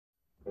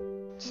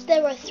Once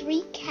there were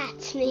 3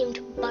 cats named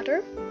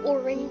Butter,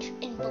 Orange,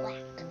 and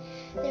Black.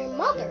 Their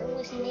mother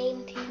was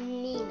named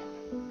Nina.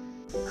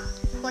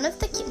 One of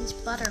the kittens,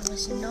 Butter,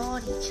 was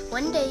naughty.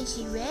 One day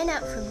she ran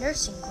out from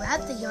nursing,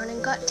 grabbed the yarn,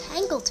 and got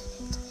tangled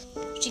in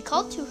it. She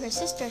called to her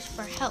sisters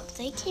for help.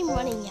 They came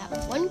running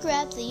out. One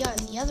grabbed the yarn,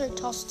 the other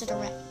tossed it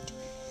around.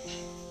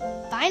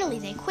 Finally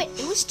they quit.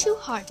 It was too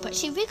hard, but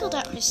she wriggled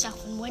out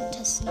herself and went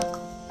to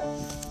snuggle.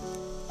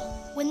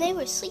 When they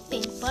were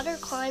sleeping, Butter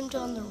climbed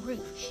on the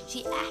roof.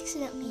 She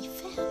accidentally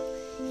fell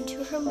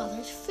into her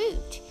mother's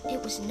food.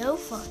 It was no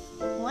fun.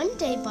 One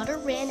day, Butter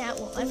ran out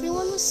while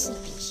everyone was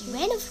sleeping. She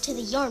ran over to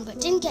the yarn but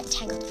didn't get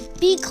tangled. A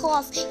big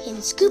cloth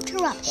hand scooped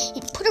her up.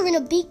 He put her in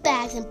a big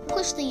bag and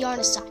pushed the yarn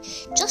aside.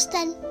 Just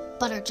then,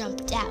 Butter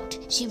jumped out.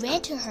 She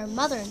ran to her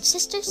mother and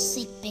sisters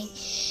sleeping.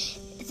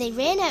 They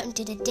ran out and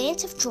did a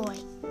dance of joy,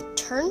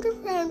 turned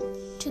around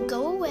to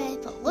go away,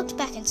 but looked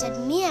back and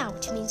said meow,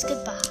 which means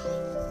goodbye.